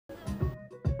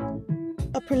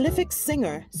prolific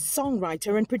singer,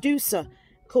 songwriter and producer,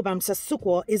 Cobhams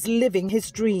Asuquo is living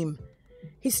his dream.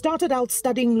 He started out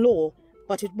studying law,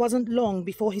 but it wasn't long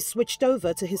before he switched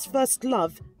over to his first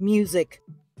love, music.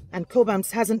 And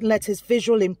Cobhams hasn't let his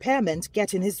visual impairment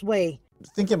get in his way.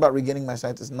 Thinking about regaining my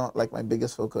sight is not like my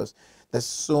biggest focus. There's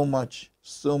so much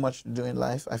to do in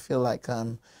life. I feel like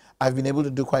I've been able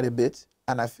to do quite a bit,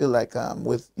 and I feel like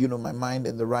with my mind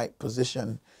in the right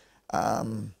position,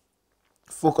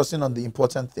 focusing on the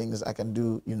important things, I can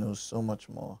do so much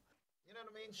more. You know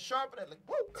what I mean? Sharpen it like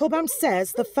woo. Cobhams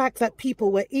says the fact that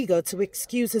people were eager to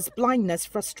excuse his blindness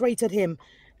frustrated him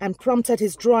and prompted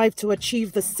his drive to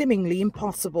achieve the seemingly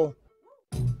impossible.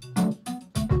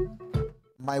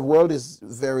 My world is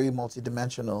very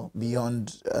multidimensional,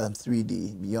 beyond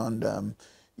 3D, beyond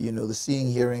the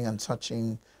seeing, hearing, and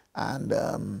touching, and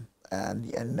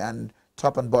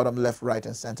top and bottom, left, right,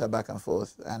 and center, back and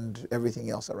forth, and everything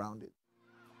else around it.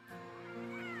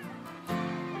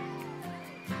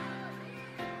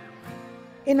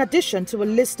 In addition to a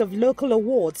list of local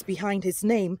awards behind his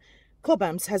name,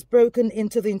 Cobhams has broken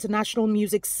into the international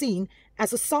music scene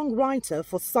as a songwriter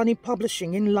for Sony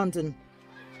Publishing in London.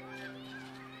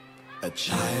 A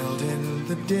child in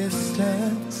the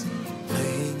distance,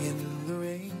 playing in the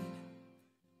rain.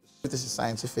 This is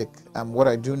scientific. What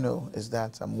I do know is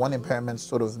that one impairment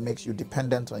sort of makes you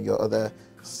dependent on your other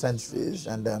senses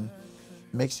and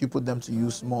makes you put them to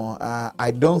use more. I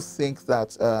don't think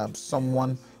that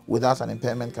someone without an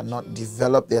impairment cannot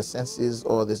develop their senses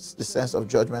or the sense of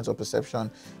judgment or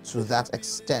perception to that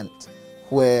extent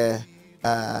where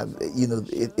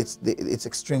it's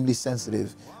extremely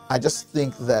sensitive. I just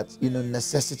think that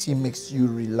necessity makes you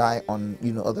rely on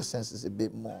other senses a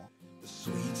bit more. The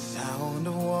sweet sound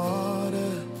of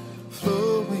water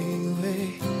flowing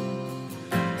away,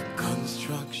 a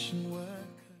construction worker.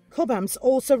 Cobhams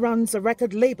also runs a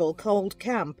record label called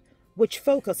Camp, which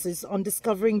focuses on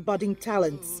discovering budding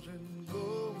talents.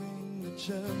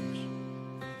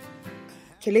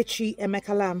 Kelechi,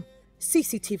 Emekalam,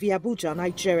 CCTV Abuja,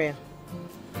 Nigeria.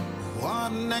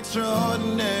 One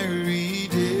extraordinary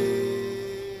day.